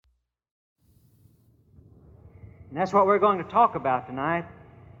And that's what we're going to talk about tonight,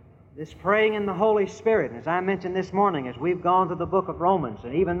 this praying in the Holy Spirit. And as I mentioned this morning, as we've gone through the book of Romans,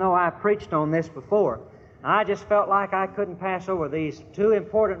 and even though I preached on this before, I just felt like I couldn't pass over these two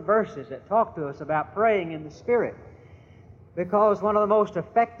important verses that talk to us about praying in the Spirit. Because one of the most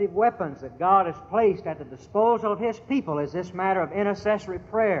effective weapons that God has placed at the disposal of His people is this matter of intercessory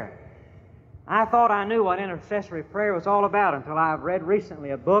prayer. I thought I knew what intercessory prayer was all about until I've read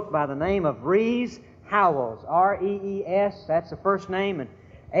recently a book by the name of Rees Howells, R-E-E-S, that's the first name, and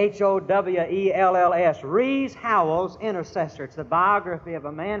H-O-W-E-L-L-S, Rees Howells, Intercessor. It's the biography of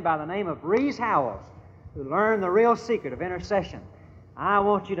a man by the name of Rees Howells who learned the real secret of intercession. I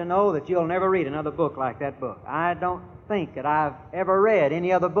want you to know that you'll never read another book like that book. I don't think that I've ever read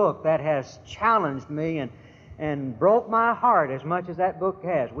any other book that has challenged me and broke my heart as much as that book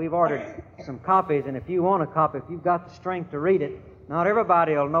has. We've ordered some copies, and if you want a copy, if you've got the strength to read it, not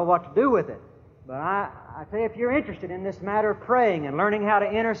everybody will know what to do with it. But I tell you, if you're interested in this matter of praying and learning how to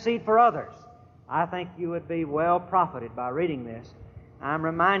intercede for others, I think you would be well profited by reading this. I'm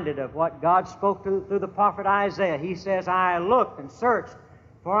reminded of what God spoke through the prophet Isaiah. He says, I looked and searched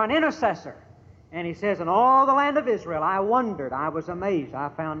for an intercessor. And he says, in all the land of Israel, I wondered, I was amazed, I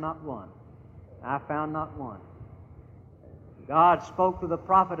found not one. I found not one. God spoke to the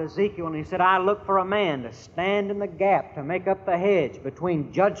prophet Ezekiel, and he said, I look for a man to stand in the gap, to make up the hedge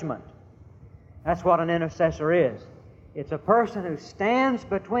between judgment. That's what an intercessor is. It's a person who stands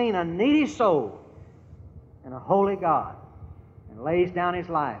between a needy soul and a holy God and lays down his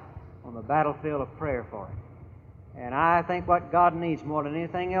life on the battlefield of prayer for it. And I think what God needs more than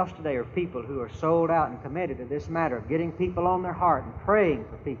anything else today are people who are sold out and committed to this matter of getting people on their heart and praying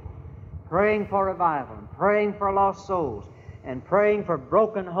for people, praying for revival, and praying for lost souls, and praying for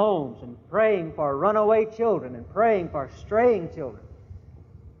broken homes, and praying for runaway children, and praying for straying children.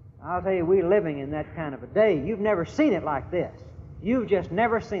 I'll tell you, we're living in that kind of a day. You've never seen it like this. You've just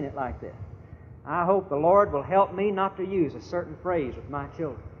never seen it like this. I hope the Lord will help me not to use a certain phrase with my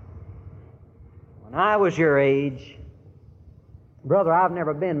children. When I was your age, brother, I've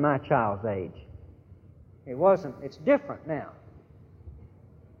never been my child's age. It's different now.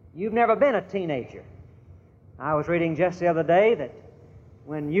 You've never been a teenager. I was reading just the other day that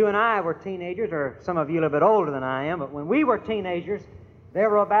when you and I were teenagers, or some of you a little bit older than I am, but when we were teenagers, there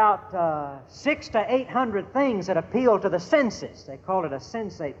were about 600 to 800 things that appealed to the senses. They called it a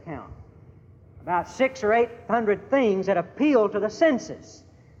sensate count. About 600 or 800 things that appealed to the senses.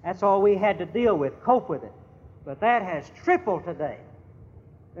 That's all we had to deal with, cope with it. But that has tripled today.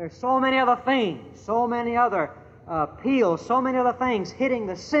 There's so many other things, so many other appeals, so many other things hitting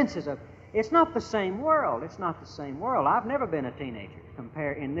the senses of. It's not the same world. It's not the same world. I've never been a teenager to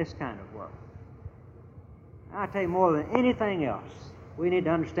compare in this kind of world. I tell you, more than anything else, we need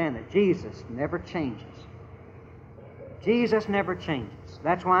to understand that Jesus never changes. Jesus never changes.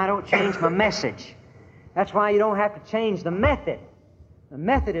 That's why I don't change my message. That's why you don't have to change the method. The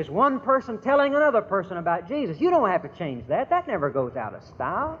method is one person telling another person about Jesus. You don't have to change that. That never goes out of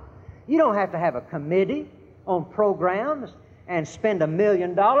style. You don't have to have a committee on programs and spend $1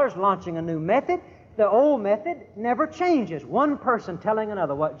 million launching a new method. The old method never changes. One person telling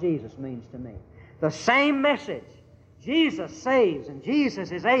another what Jesus means to me. The same message. Jesus saves and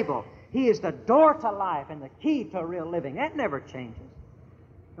Jesus is able. He is the door to life and the key to real living. That never changes.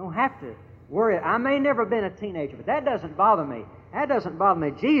 Don't have to worry. I may never have been a teenager, but that doesn't bother me. That doesn't bother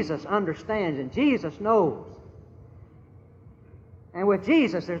me. Jesus understands and Jesus knows. And with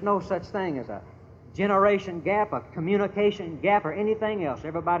Jesus, there's no such thing as a generation gap, a communication gap, or anything else.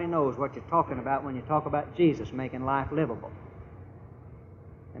 Everybody knows what you're talking about when you talk about Jesus making life livable.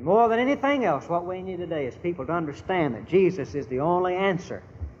 And more than anything else, what we need today is people to understand that Jesus is the only answer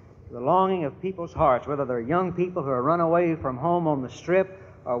to the longing of people's hearts, whether they're young people who are run away from home on the strip,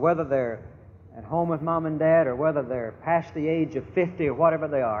 or whether they're at home with mom and dad, or whether they're past the age of 50 or whatever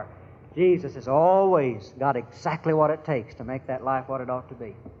they are. Jesus has always got exactly what it takes to make that life what it ought to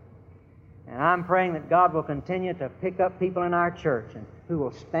be. And I'm praying that God will continue to pick up people in our church and who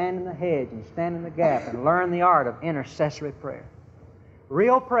will stand in the hedge and stand in the gap and learn the art of intercessory prayer.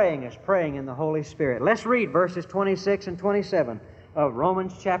 Real praying is praying in the Holy Spirit. Let's read verses 26 and 27 of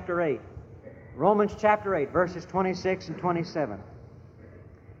Romans chapter 8. Romans chapter 8, verses 26 and 27.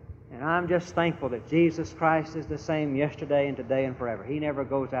 And I'm just thankful that Jesus Christ is the same yesterday and today and forever. He never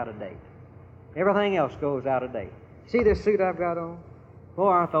goes out of date. Everything else goes out of date. See this suit I've got on? Boy,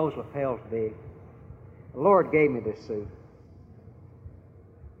 aren't those lapels big. The Lord gave me this suit.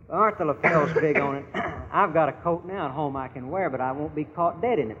 Aren't the lapels big on it? I've got a coat now at home I can wear, but I won't be caught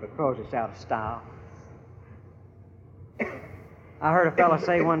dead in it because it's out of style. I heard a fellow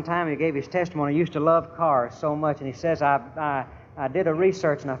say one time, he gave his testimony, he used to love cars so much, and he says, I did a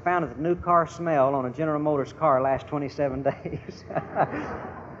research and I found that the new car smell on a General Motors car lasts 27 days.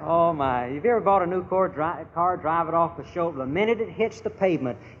 Oh my, have you ever bought a new car, drive it off the shoulder, the minute it hits the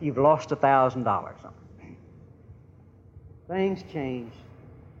pavement, you've lost $1,000. Things change.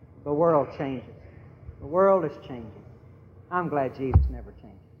 The world changes. The world is changing. I'm glad Jesus never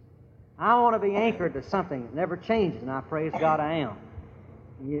changes. I want to be anchored to something that never changes, and I praise God I am.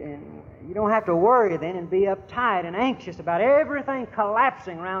 You don't have to worry then and be uptight and anxious about everything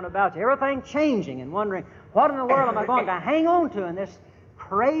collapsing round about you, everything changing and wondering, what in the world am I going to hang on to in this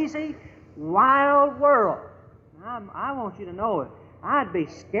crazy, wild world? I want you to know it. I'd be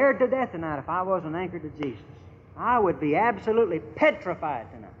scared to death tonight if I wasn't anchored to Jesus. I would be absolutely petrified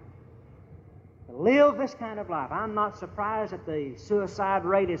tonight to live this kind of life. I'm not surprised that the suicide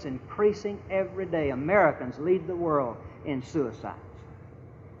rate is increasing every day. Americans lead the world in suicides.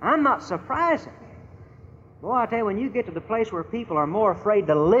 I'm not surprised. Boy, I tell you, when you get to the place where people are more afraid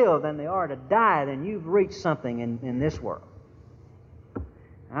to live than they are to die, then you've reached something in this world.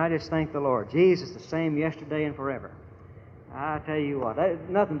 I just thank the Lord. Jesus the same yesterday and forever. I tell you what, there's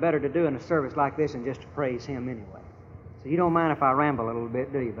nothing better to do in a service like this than just to praise Him anyway. So you don't mind if I ramble a little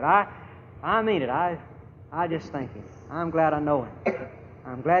bit, do you? But I mean it. I just thank Him. I'm glad I know Him.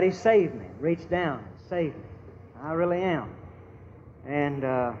 I'm glad He saved me, reached down and saved me. I really am. And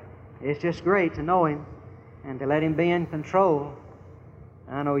it's just great to know Him and to let Him be in control.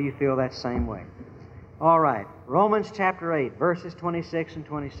 I know you feel that same way. All right, Romans chapter 8, verses 26 and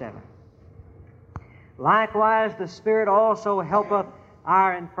 27. Likewise, the Spirit also helpeth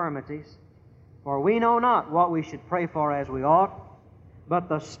our infirmities, for we know not what we should pray for as we ought, but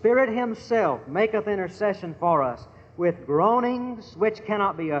the Spirit Himself maketh intercession for us with groanings which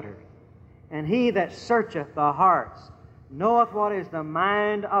cannot be uttered. And He that searcheth the hearts knoweth what is the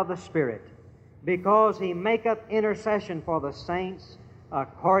mind of the Spirit, because He maketh intercession for the saints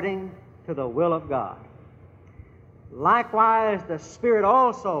according to the will of God. Likewise, the Spirit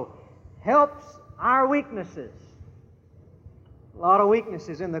also helps our weaknesses. A lot of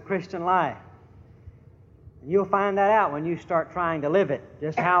weaknesses in the Christian life. And you'll find that out when you start trying to live it,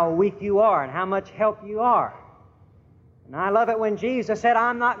 just how weak you are and how much help you are. And I love it when Jesus said,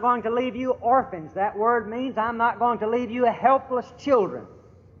 I'm not going to leave you orphans. That word means I'm not going to leave you helpless children.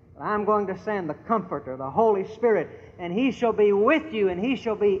 I'm going to send the Comforter, the Holy Spirit, and He shall be with you and He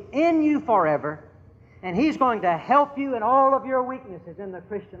shall be in you forever. And He's going to help you in all of your weaknesses in the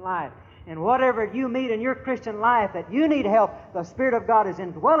Christian life. And whatever you meet in your Christian life that you need help, the Spirit of God is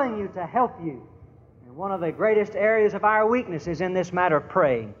indwelling you to help you. And one of the greatest areas of our weakness is in this matter of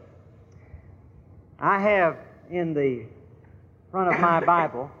praying. I have in the front of my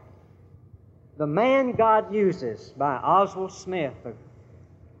Bible The Man God Uses by Oswald Smith, the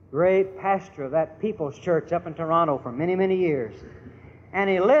great pastor of that People's Church up in Toronto for many, many years. And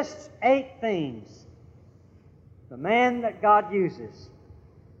he lists 8 things. The man that God uses.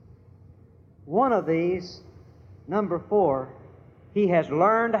 One of these, number 4, he has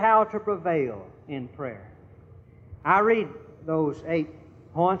learned how to prevail in prayer. I read those 8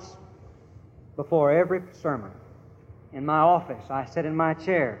 points before every sermon. In my office, I sit in my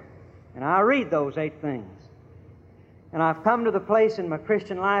chair, and I read those 8 things. And I've come to the place in my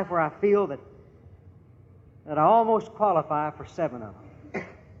Christian life where I feel that I almost qualify for 7 of them.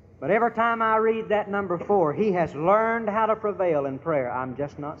 But every time I read that number 4, he has learned how to prevail in prayer. I'm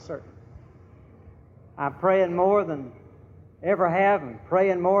just not certain. I'm praying more than ever have, and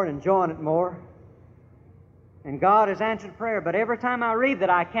praying more and enjoying it more. And God has answered prayer. But every time I read that,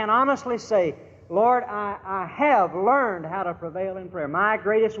 I can honestly say, Lord, I have learned how to prevail in prayer. My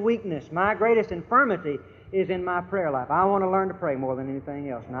greatest weakness, my greatest infirmity is in my prayer life. I want to learn to pray more than anything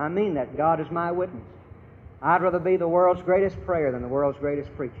else. And I mean that. God is my witness. I'd rather be the world's greatest prayer than the world's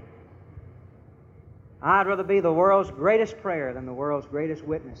greatest preacher. I'd rather be the world's greatest prayer than the world's greatest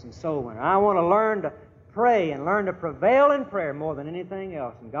witness and soul winner. I want to learn to pray and learn to prevail in prayer more than anything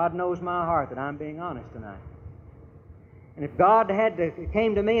else. And God knows my heart that I'm being honest tonight. And if God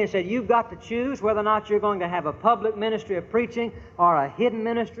came to me and said, you've got to choose whether or not you're going to have a public ministry of preaching or a hidden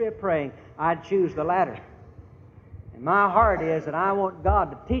ministry of praying, I'd choose the latter. And my heart is that I want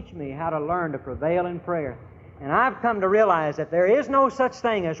God to teach me how to learn to prevail in prayer. And I've come to realize that there is no such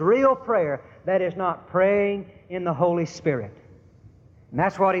thing as real prayer that is not praying in the Holy Spirit. And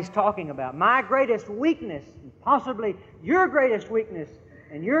that's what he's talking about. My greatest weakness, and possibly your greatest weakness,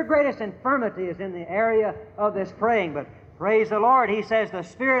 and your greatest infirmity is in the area of this praying. But praise the Lord, he says the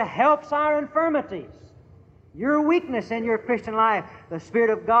Spirit helps our infirmities. Your weakness in your Christian life, the Spirit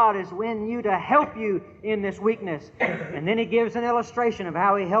of God is in you to help you in this weakness. And then He gives an illustration of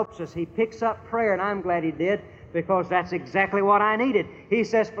how He helps us. He picks up prayer, and I'm glad He did, because that's exactly what I needed. He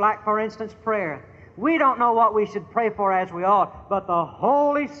says, like, for instance, prayer. We don't know what we should pray for as we ought, but the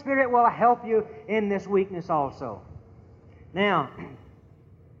Holy Spirit will help you in this weakness also. Now,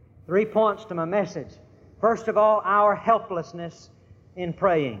 3 points to my message. First of all, our helplessness in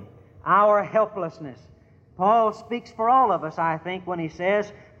praying. Our helplessness. Paul speaks for all of us, I think, when he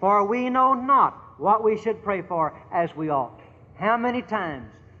says, "For we know not what we should pray for as we ought." How many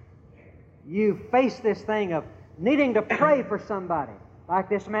times you face this thing of needing to pray for somebody? Like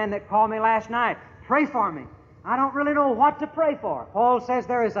this man that called me last night. Pray for me. I don't really know what to pray for. Paul says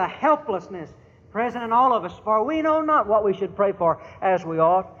there is a helplessness present in all of us, for we know not what we should pray for as we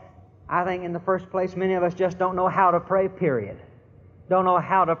ought. I think in the first place, many of us just don't know how to pray, period. Don't know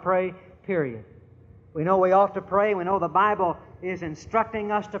how to pray, period. We know we ought to pray. We know the Bible is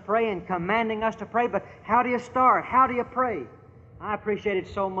instructing us to pray and commanding us to pray, but how do you start? How do you pray? I appreciated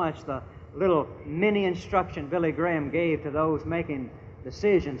so much the little mini instruction Billy Graham gave to those making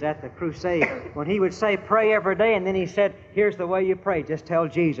decisions at the crusade. When he would say, pray every day, and then he said, here's the way you pray. Just tell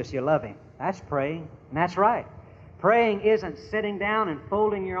Jesus you love Him. That's praying, and that's right. Praying isn't sitting down and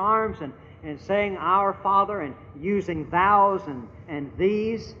folding your arms and saying, Our Father, and using thous and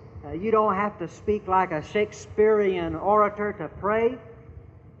these. You don't have to speak like a Shakespearean orator to pray.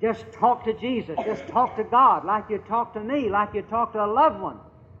 Just talk to Jesus. Just talk to God like you talk to me, like you talk to a loved one.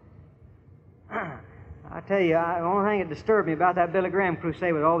 I tell you, the only thing that disturbed me about that Billy Graham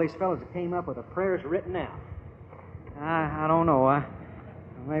crusade with all these fellows that came up with the prayers written out. I don't know.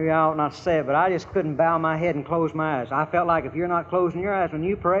 Maybe I ought not say it, but I just couldn't bow my head and close my eyes. I felt like if you're not closing your eyes when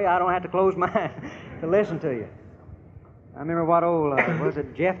you pray, I don't have to close my eyes to listen to you. I remember what was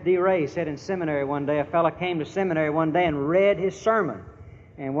it, Jeff D. Ray said in seminary one day. A fellow came to seminary one day and read his sermon.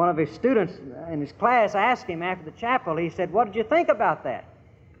 And one of his students in his class asked him after the chapel, he said, what did you think about that?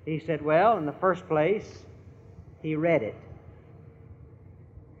 He said, well, in the first place, he read it.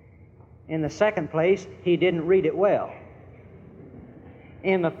 In the second place, he didn't read it well.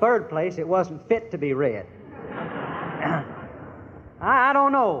 In the third place, it wasn't fit to be read. I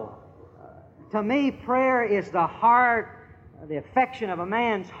don't know. To me, prayer is the heart, the affection of a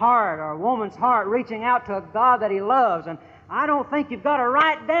man's heart or a woman's heart reaching out to a God that he loves. And I don't think you've got to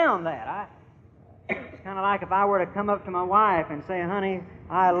write down that. It's kind of like if I were to come up to my wife and say, honey,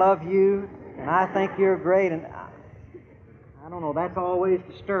 I love you, and I think you're great. And I don't know, that's always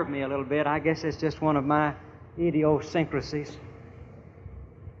disturbed me a little bit. I guess it's just one of my idiosyncrasies.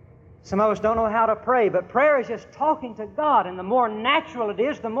 Some of us don't know how to pray, but prayer is just talking to God, and the more natural it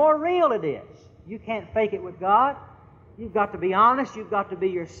is, the more real it is. You can't fake it with God. You've got to be honest. You've got to be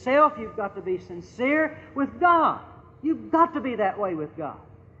yourself. You've got to be sincere with God. You've got to be that way with God.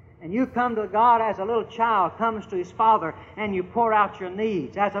 And you come to God as a little child comes to his father, and you pour out your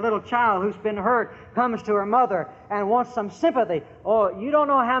needs. As a little child who's been hurt comes to her mother and wants some sympathy. Oh, you don't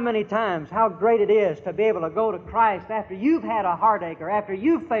know how many times, how great it is to be able to go to Christ after you've had a heartache or after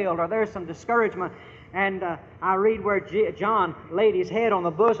you've failed or there's some discouragement. And I read where John laid his head on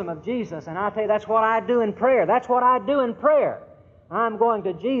the bosom of Jesus. And I tell you, that's what I do in prayer. That's what I do in prayer. I'm going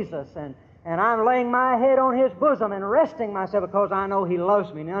to Jesus and I'm laying my head on His bosom and resting myself because I know He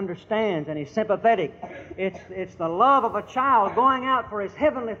loves me and He understands and He's sympathetic. It's the love of a child going out for his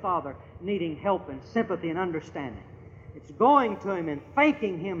Heavenly Father needing help and sympathy and understanding. It's going to Him and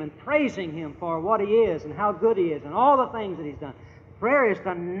thanking Him and praising Him for what He is and how good He is and all the things that He's done. Prayer is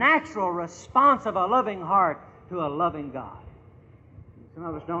the natural response of a loving heart to a loving God. Some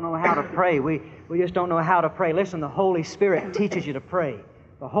of us don't know how to pray. We just don't know how to pray. Listen, the Holy Spirit teaches you to pray.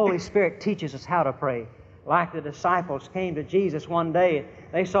 The Holy Spirit teaches us how to pray. Like the disciples came to Jesus one day.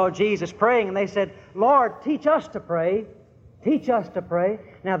 They saw Jesus praying and they said, Lord, teach us to pray. Teach us to pray.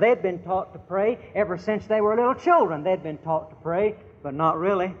 Now, they'd been taught to pray ever since they were little children. They'd been taught to pray, but not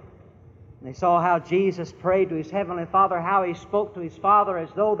really. They saw how Jesus prayed to His Heavenly Father, how He spoke to His Father as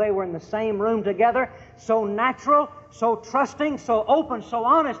though they were in the same room together. So natural, so trusting, so open, so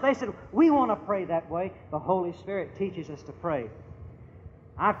honest. They said, we want to pray that way. The Holy Spirit teaches us to pray.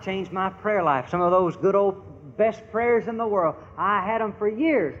 I've changed my prayer life. Some of those good old best prayers in the world, I had them for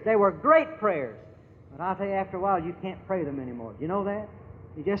years. They were great prayers. But I'll tell you, after a while, you can't pray them anymore. You know that?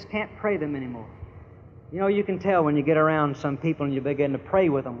 You just can't pray them anymore. You know, you can tell when you get around some people and you begin to pray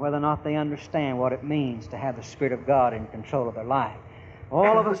with them whether or not they understand what it means to have the Spirit of God in control of their life.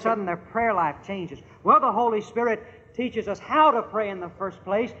 All of a sudden, their prayer life changes. Well, the Holy Spirit teaches us how to pray in the first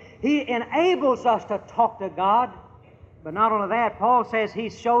place. He enables us to talk to God. But not only that, Paul says He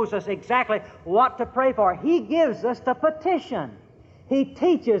shows us exactly what to pray for. He gives us the petition. He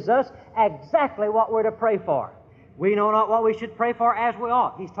teaches us exactly what we're to pray for. We know not what we should pray for as we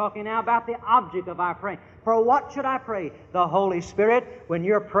ought. He's talking now about the object of our praying. For what should I pray? The Holy Spirit. When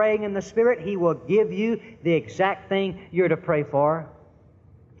you're praying in the Spirit, He will give you the exact thing you're to pray for.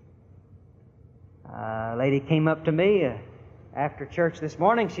 A lady came up to me after church this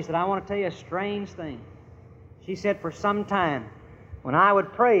morning. She said, I want to tell you a strange thing. She said, for some time, when I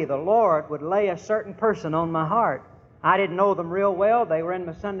would pray, the Lord would lay a certain person on my heart. I didn't know them real well. They were in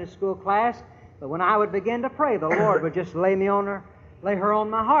my Sunday school class. But when I would begin to pray, the Lord would just lay her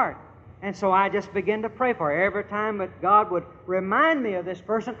on my heart. And so I just began to pray for her. Every time that God would remind me of this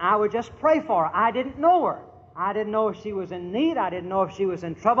person, I would just pray for her. I didn't know her. I didn't know if she was in need. I didn't know if she was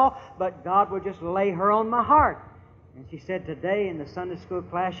in trouble. But God would just lay her on my heart. And she said today in the Sunday school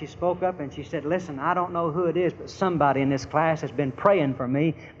class, she spoke up and she said, listen, I don't know who it is, but somebody in this class has been praying for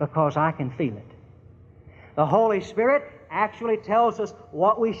me because I can feel it. The Holy Spirit actually tells us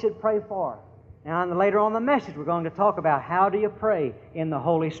what we should pray for. Now, later on in the message, we're going to talk about how do you pray in the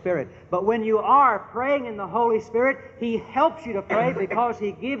Holy Spirit. But when you are praying in the Holy Spirit, He helps you to pray because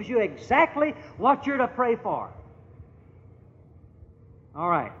He gives you exactly what you're to pray for. All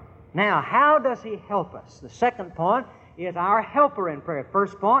right. Now, how does He help us? The second point is our helper in prayer.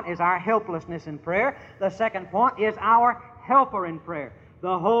 First point is our helplessness in prayer. The second point is our helper in prayer.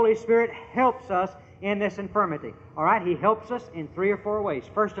 The Holy Spirit helps us in this infirmity. All right, He helps us in 3 or 4 ways.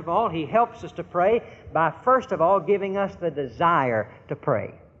 First of all, He helps us to pray by, first of all, giving us the desire to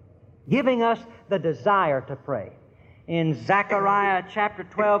pray. Giving us the desire to pray. In Zechariah chapter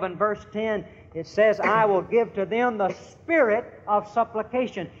 12 and verse 10, it says, I will give to them the spirit of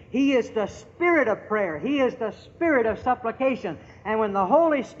supplication. He is the spirit of prayer. He is the spirit of supplication. And when the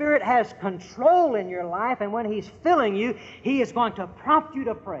Holy Spirit has control in your life and when He's filling you, He is going to prompt you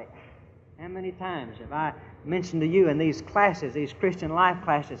to pray. How many times have I mentioned to you in these classes, these Christian life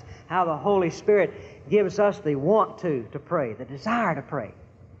classes, how the Holy Spirit gives us the want to pray, the desire to pray.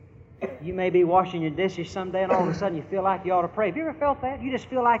 You may be washing your dishes someday and all of a sudden you feel like you ought to pray. Have you ever felt that? You just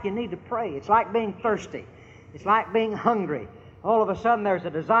feel like you need to pray. It's like being thirsty. It's like being hungry. All of a sudden there's a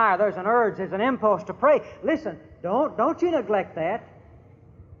desire, there's an urge, there's an impulse to pray. Listen, don't you neglect that.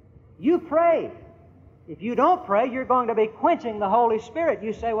 You pray. If you don't pray, you're going to be quenching the Holy Spirit.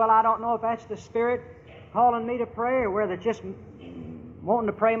 You say, well, I don't know if that's the Spirit calling me to pray or whether it's just wanting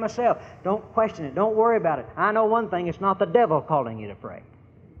to pray myself. Don't question it. Don't worry about it. I know one thing, it's not the devil calling you to pray.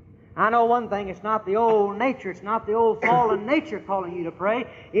 I know one thing, it's not the old nature, it's not the old fallen nature calling you to pray.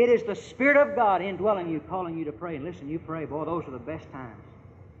 It is the Spirit of God indwelling you, calling you to pray. And listen, you pray, boy, those are the best times.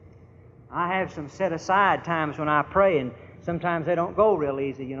 I have some set-aside times when I pray, and sometimes they don't go real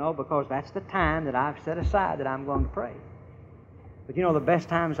easy, because that's the time that I've set aside that I'm going to pray. But the best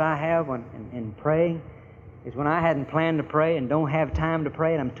times I have in praying is when I hadn't planned to pray and don't have time to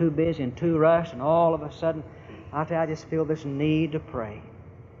pray, and I'm too busy and too rushed, and all of a sudden, I just feel this need to pray.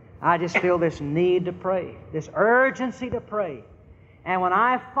 I just feel this need to pray, this urgency to pray. And when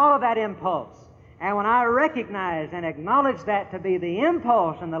I follow that impulse, and when I recognize and acknowledge that to be the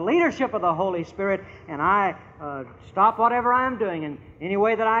impulse and the leadership of the Holy Spirit, and I stop whatever I'm doing in any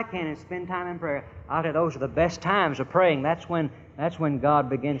way that I can and spend time in prayer, I'll tell you, those are the best times of praying. That's when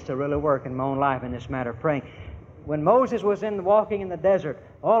God begins to really work in my own life in this matter of praying. When Moses was walking in the desert,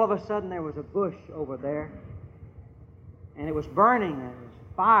 all of a sudden there was a bush over there, and it was burning. There was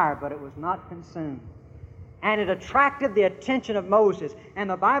fire, but it was not consumed. And it attracted the attention of Moses. And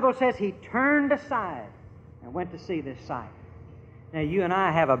the Bible says he turned aside and went to see this sight. Now, you and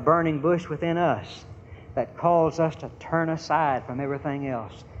I have a burning bush within us that calls us to turn aside from everything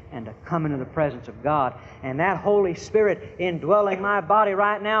else and to come into the presence of God. And that Holy Spirit indwelling my body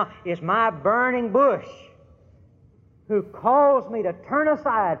right now is my burning bush who calls me to turn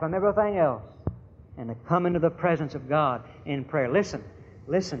aside from everything else and to come into the presence of God in prayer. Listen.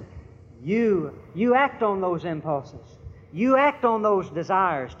 You act on those impulses. You act on those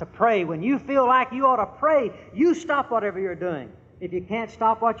desires to pray. When you feel like you ought to pray, you stop whatever you're doing. If you can't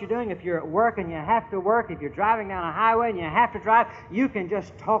stop what you're doing, if you're at work and you have to work, if you're driving down a highway and you have to drive, you can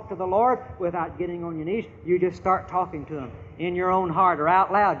just talk to the Lord without getting on your knees. You just start talking to Him in your own heart or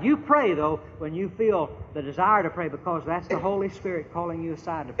out loud. You pray, though, when you feel the desire to pray, because that's the Holy Spirit calling you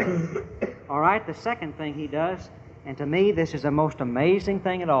aside to pray. All right, the second thing He does, and to me this is the most amazing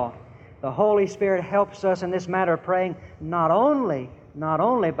thing at all, the Holy Spirit helps us in this matter of praying not only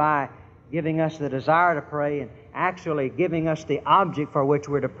by giving us the desire to pray and actually giving us the object for which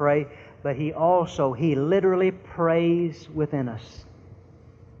we're to pray, but He literally prays within us.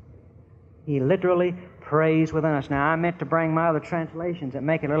 He literally prays within us. Now, I meant to bring my other translations that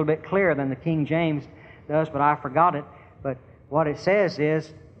make it a little bit clearer than the King James does, but I forgot it. But what it says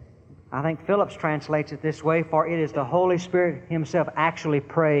is, I think Phillips translates it this way, for it is the Holy Spirit Himself actually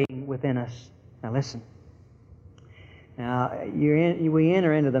praying within us. Now listen. Now, we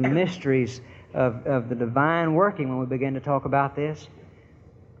enter into the mysteries of the divine working when we begin to talk about this.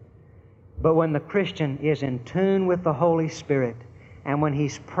 But when the Christian is in tune with the Holy Spirit, and when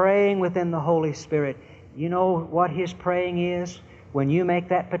he's praying within the Holy Spirit, you know what his praying is? When you make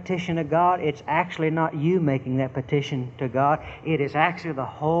that petition to God, it's actually not you making that petition to God. It is actually the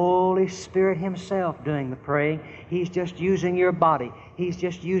Holy Spirit Himself doing the praying. He's just using your body. He's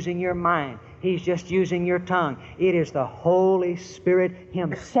just using your mind. He's just using your tongue. It is the Holy Spirit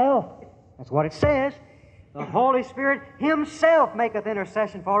Himself. That's what it says. The Holy Spirit Himself maketh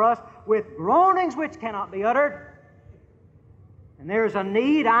intercession for us with groanings which cannot be uttered. And there's a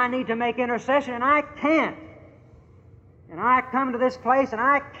need. I need to make intercession, and I can't. And I come to this place, and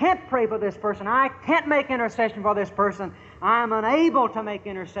I can't pray for this person. I can't make intercession for this person. I'm unable to make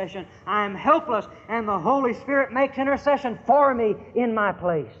intercession. I'm helpless, and the Holy Spirit makes intercession for me in my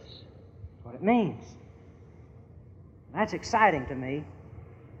place. That's what it means. That's exciting to me.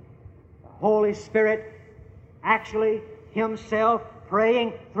 The Holy Spirit actually Himself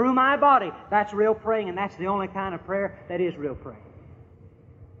praying through my body. That's real praying, and that's the only kind of prayer that is real praying.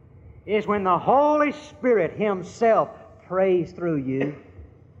 Is when the Holy Spirit Himself prays through you.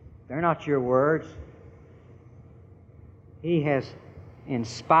 They're not your words. He has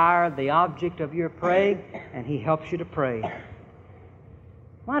inspired the object of your praying, and He helps you to pray.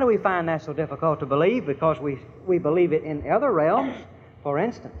 Why do we find that so difficult to believe? Because we believe it in other realms. For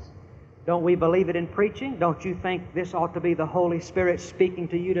instance, don't we believe it in preaching? Don't you think this ought to be the Holy Spirit speaking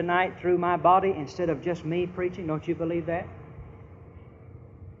to you tonight through my body instead of just me preaching? Don't you believe that?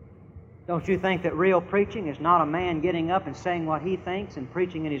 Don't you think that real preaching is not a man getting up and saying what he thinks and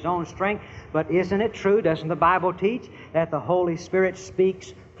preaching in his own strength? But isn't it true, doesn't the Bible teach, that the Holy Spirit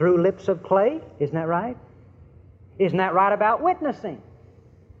speaks through lips of clay? Isn't that right? Isn't that right about witnessing?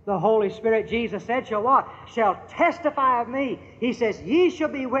 The Holy Spirit, Jesus said, shall what? Shall testify of me. He says, ye shall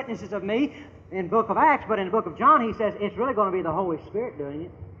be witnesses of me in the book of Acts, but in the book of John, He says it's really going to be the Holy Spirit doing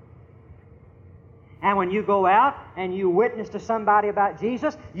it. And when you go out and you witness to somebody about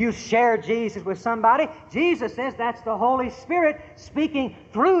Jesus, you share Jesus with somebody, Jesus says that's the Holy Spirit speaking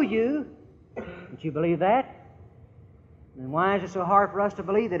through you. Don't you believe that? And why is it so hard for us to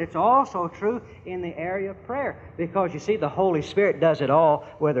believe that it's also true in the area of prayer? Because you see, the Holy Spirit does it all,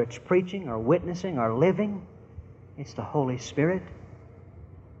 whether it's preaching or witnessing or living. It's the Holy Spirit.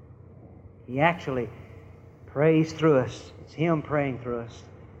 He actually prays through us. It's Him praying through us.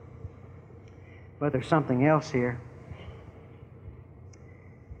 But there's something else here.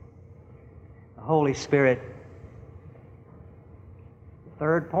 The Holy Spirit, the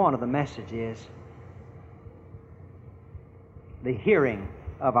third point of the message is the hearing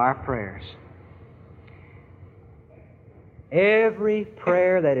of our prayers. Every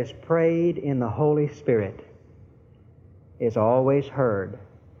prayer that is prayed in the Holy Spirit is always heard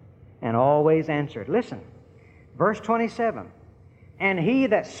and always answered. Listen, verse 27. And He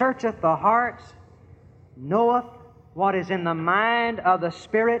that searcheth the hearts knoweth what is in the mind of the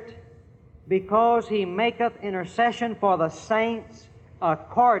Spirit, because He maketh intercession for the saints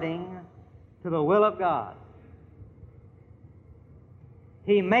according to the will of God.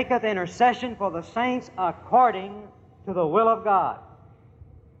 He maketh intercession for the saints according to the will of God.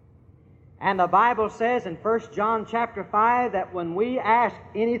 And the Bible says in 1 John chapter 5 that when we ask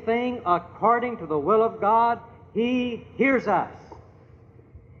anything according to the will of God, He hears us.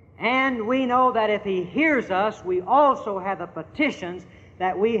 And we know that if He hears us, we also have the petitions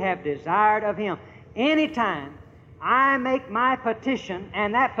that we have desired of Him. Anytime I make my petition,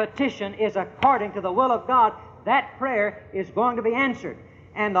 and that petition is according to the will of God, that prayer is going to be answered.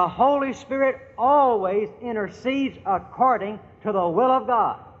 And the Holy Spirit always intercedes according to the will of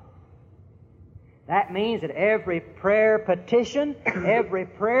God. That means that every prayer petition, every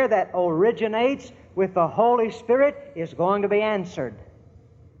prayer that originates with the Holy Spirit is going to be answered.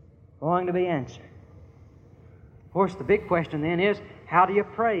 Going to be answered. Of course, the big question then is, how do you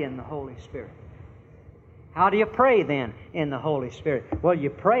pray in the Holy Spirit? How do you pray then in the Holy Spirit? Well, you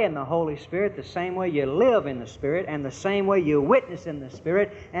pray in the Holy Spirit the same way you live in the Spirit, and the same way you witness in the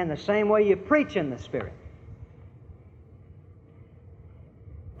Spirit, and the same way you preach in the Spirit.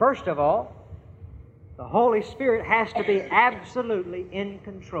 First of all, the Holy Spirit has to be absolutely in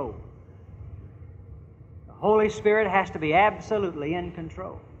control. The Holy Spirit has to be absolutely in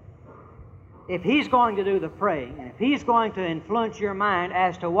control. If He's going to do the praying, and if He's going to influence your mind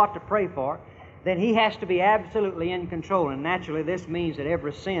as to what to pray for, then he has to be absolutely in control. And naturally, this means that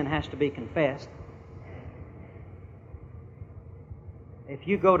every sin has to be confessed. If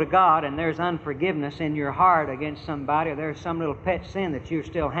you go to God and there's unforgiveness in your heart against somebody, or there's some little pet sin that you're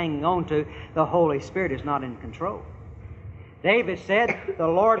still hanging on to, the Holy Spirit is not in control. David said, "The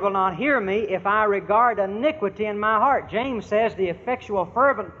Lord will not hear me if I regard iniquity in my heart." James says, "The effectual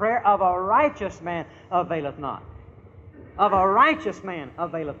fervent prayer of a righteous man availeth not." Of a righteous man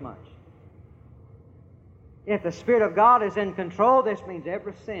availeth much. If the Spirit of God is in control, this means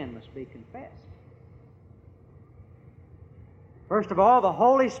every sin must be confessed. First of all, the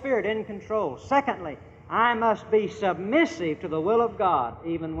Holy Spirit in control. Secondly, I must be submissive to the will of God,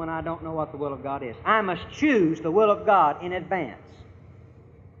 even when I don't know what the will of God is. I must choose the will of God in advance.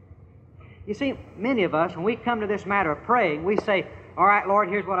 You see, many of us, when we come to this matter of praying, we say, "All right, Lord,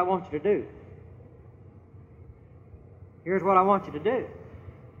 here's what I want you to do. Here's what I want you to do."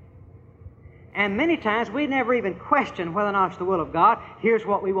 And many times we never even question whether or not it's the will of God. Here's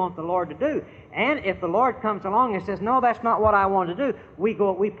what we want the Lord to do. And if the Lord comes along and says, "No, that's not what I want to do,"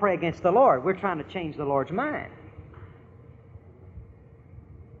 we pray against the Lord. We're trying to change the Lord's mind.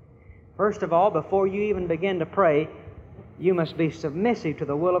 First of all, before you even begin to pray, you must be submissive to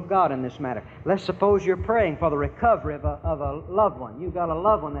the will of God in this matter. Let's suppose you're praying for the recovery of a loved one. You've got a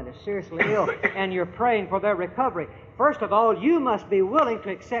loved one that is seriously ill, and you're praying for their recovery. First of all, you must be willing to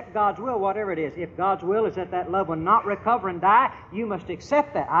accept God's will, whatever it is. If God's will is that that loved one not recover and die, you must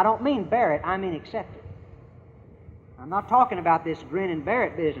accept that. I don't mean bear it, I mean accept it. I'm not talking about this grin and bear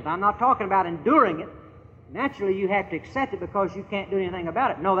it business. I'm not talking about enduring it. Naturally, you have to accept it because you can't do anything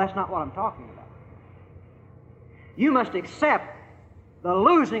about it. No, that's not what I'm talking about. You must accept the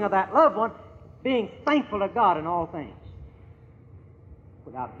losing of that loved one, being thankful to God in all things.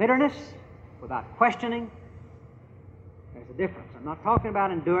 Without bitterness, without questioning. There's a difference. I'm not talking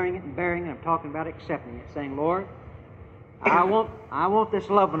about enduring it and bearing it. I'm talking about accepting it, saying, "Lord, I want this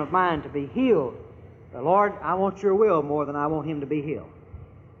loved one of mine to be healed. But Lord, I want your will more than I want him to be healed.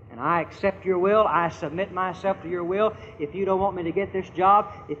 And I accept your will. I submit myself to your will. If you don't want me to get this job,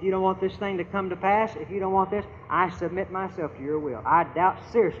 if you don't want this thing to come to pass, if you don't want this, I submit myself to your will." I doubt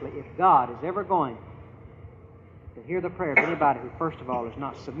seriously if God is ever going to hear the prayer of anybody who, first of all, is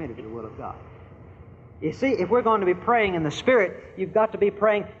not submitted to the will of God. You see, if we're going to be praying in the Spirit, you've got to be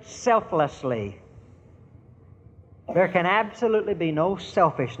praying selflessly. There can absolutely be no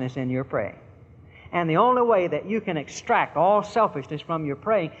selfishness in your praying. And the only way that you can extract all selfishness from your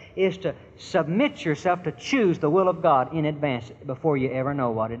praying is to submit yourself to choose the will of God in advance before you ever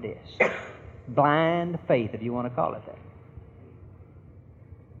know what it is. Blind faith, if you want to call it that.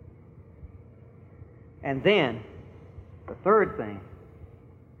 And then, the third thing,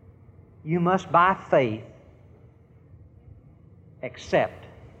 you must by faith accept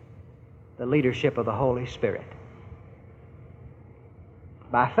the leadership of the Holy Spirit.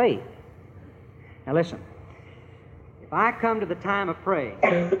 By faith. Now listen, if I come to the time of praying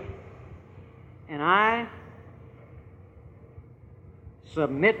and I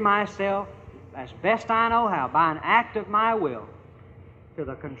submit myself as best I know how by an act of my will to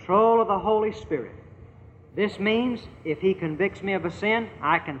the control of the Holy Spirit, this means if He convicts me of a sin,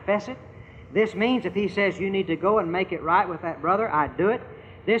 I confess it. This means if He says you need to go and make it right with that brother, I do it.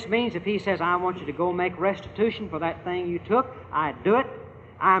 This means if He says I want you to go make restitution for that thing you took, I do it.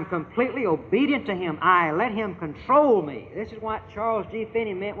 I'm completely obedient to Him. I let Him control me. This is what Charles G.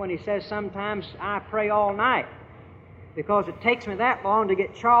 Finney meant when he says sometimes I pray all night. Because it takes me that long to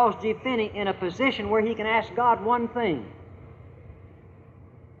get Charles G. Finney in a position where he can ask God one thing.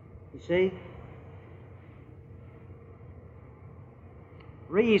 You see?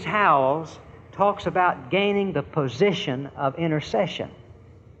 Rees Howells talks about gaining the position of intercession.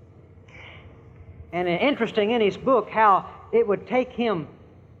 And it's interesting in his book how it would take him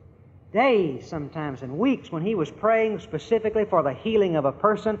days sometimes and weeks when he was praying specifically for the healing of a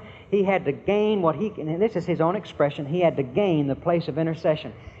person. He had to gain what he, and this is his own expression, he had to gain the place of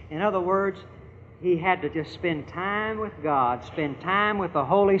intercession. In other words, he had to just spend time with God, spend time with the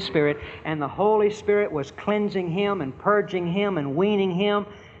Holy Spirit, and the Holy Spirit was cleansing him and purging him and weaning him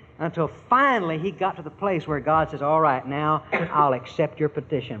until finally he got to the place where God says, "All right, now I'll accept your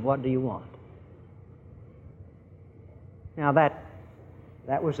petition. What do you want?" Now that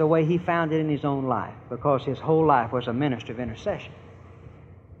was the way he found it in his own life, because his whole life was a ministry of intercession.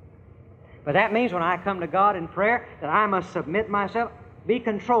 But that means when I come to God in prayer that I must submit myself, be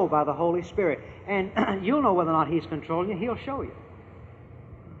controlled by the Holy Spirit. And you'll know whether or not He's controlling you. He'll show you.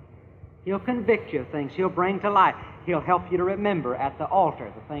 He'll convict you of things. He'll bring to light. He'll help you to remember at the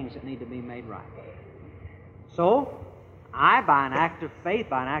altar the things that need to be made right. So, I, by an act of faith,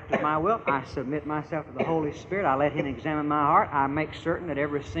 by an act of my will, I submit myself to the Holy Spirit. I let Him examine my heart. I make certain that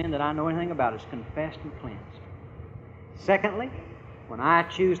every sin that I know anything about is confessed and cleansed. Secondly, when I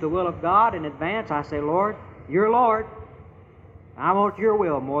choose the will of God in advance, I say, Lord, You're Lord. I want Your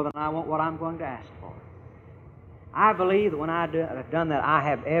will more than I want what I'm going to ask for. I believe that when I have done that, I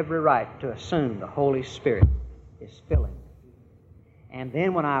have every right to assume the Holy Spirit is filling. And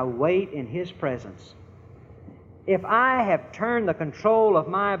then when I wait in His presence, if I have turned the control of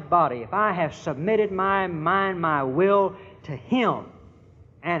my body, if I have submitted my mind, my will to Him,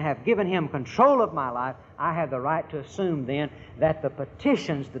 and have given Him control of my life, I have the right to assume then that the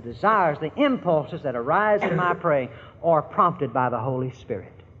petitions, the desires, the impulses that arise in my praying are prompted by the Holy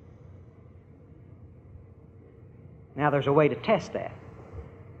Spirit. Now there's a way to test that.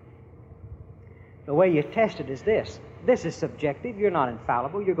 The way you test it is this. This is subjective. You're not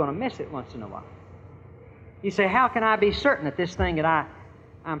infallible. You're going to miss it once in a while. You say, how can I be certain that this thing that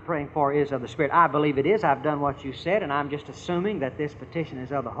I'm praying for is of the Spirit? I believe it is. I've done what you said, and I'm just assuming that this petition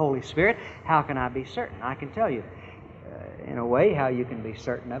is of the Holy Spirit. How can I be certain? I can tell you, in a way, how you can be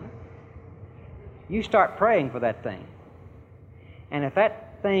certain of it. You start praying for that thing. And if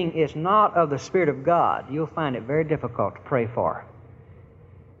that thing is not of the Spirit of God, you'll find it very difficult to pray for.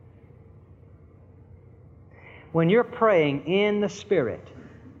 When you're praying in the Spirit,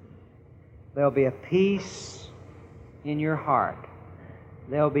 there'll be a peace in your heart.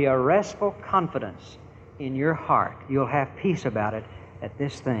 There'll be a restful confidence in your heart. You'll have peace about it that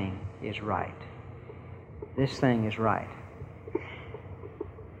this thing is right. This thing is right.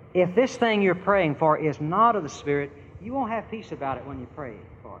 If this thing you're praying for is not of the Spirit, you won't have peace about it when you pray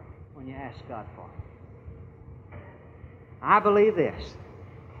for it, when you ask God for it. I believe this.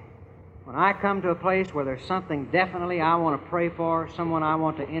 When I come to a place where there's something definitely I want to pray for, someone I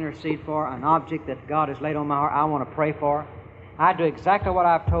want to intercede for, an object that God has laid on my heart I want to pray for, I do exactly what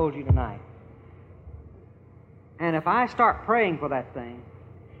I've told you tonight. And if I start praying for that thing,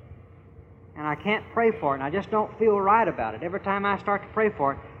 and I can't pray for it, and I just don't feel right about it, every time I start to pray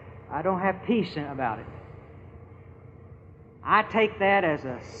for it, I don't have peace about it. I take that as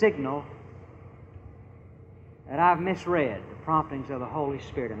a signal that I've misread the promptings of the Holy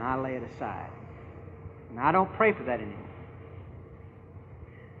Spirit, and I lay it aside. And I don't pray for that anymore.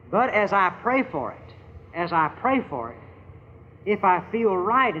 But as I pray for it, if I feel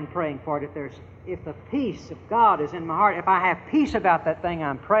right in praying for it, if the peace of God is in my heart, if I have peace about that thing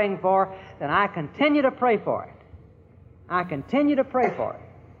I'm praying for, then I continue to pray for it. I continue to pray for it.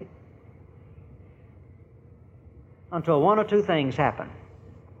 Until one or two things happen.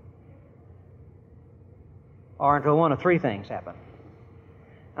 Or until one of three things happen.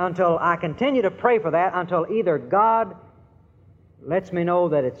 Until I continue to pray for that, until either God lets me know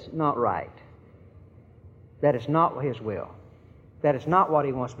that it's not right, that it's not His will, that it's not what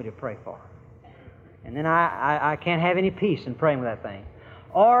He wants me to pray for. And then I can't have any peace in praying for that thing.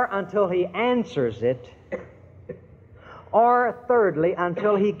 Or until He answers it. Or thirdly,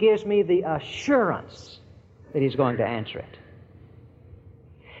 until He gives me the assurance that He's going to answer it.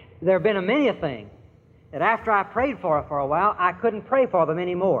 There have been many a thing that after I prayed for it for a while, I couldn't pray for them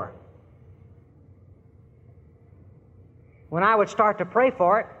anymore. When I would start to pray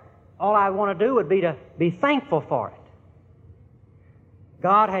for it, all I want to do would be to be thankful for it.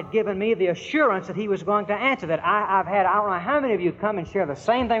 God had given me the assurance that He was going to answer that. I've had, I don't know how many of you come and share the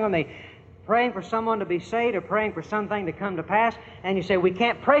same thing with me, praying for someone to be saved or praying for something to come to pass, and you say, we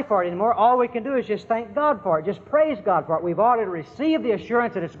can't pray for it anymore. All we can do is just thank God for it. Just praise God for it. We've already received the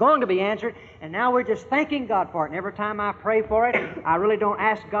assurance that it's going to be answered, and now we're just thanking God for it. And every time I pray for it, I really don't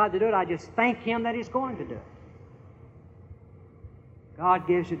ask God to do it. I just thank Him that He's going to do it. God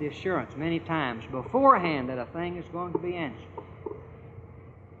gives you the assurance many times beforehand that a thing is going to be answered.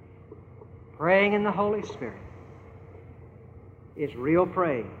 Praying in the Holy Spirit is real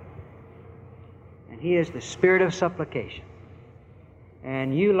praying. And He is the Spirit of supplication.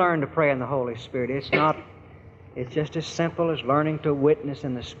 And you learn to pray in the Holy Spirit. It's just as simple as learning to witness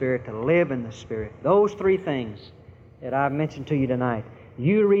in the Spirit, to live in the Spirit. Those three things that I've mentioned to you tonight,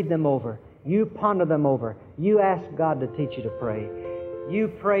 you read them over. You ponder them over. You ask God to teach you to pray. You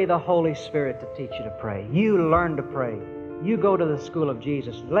pray the Holy Spirit to teach you to pray. You learn to pray. You go to the school of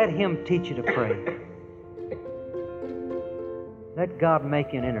Jesus. Let Him teach you to pray. Let God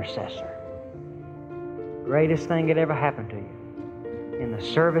make you an intercessor. Greatest thing that ever happened to you in the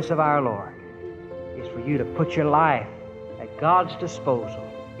service of our Lord is for you to put your life at God's disposal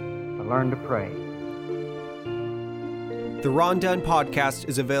to learn to pray. The Ron Dunn podcast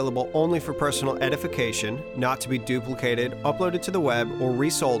is available only for personal edification, not to be duplicated, uploaded to the web, or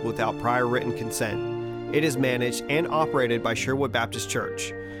resold without prior written consent. It is managed and operated by Sherwood Baptist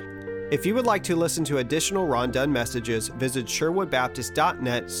Church. If you would like to listen to additional Ron Dunn messages, visit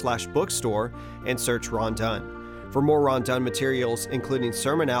sherwoodbaptist.net/bookstore and search Ron Dunn. For more Ron Dunn materials, including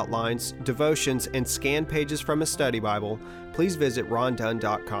sermon outlines, devotions, and scanned pages from a study Bible, please visit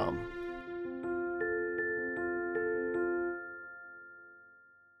rondunn.com.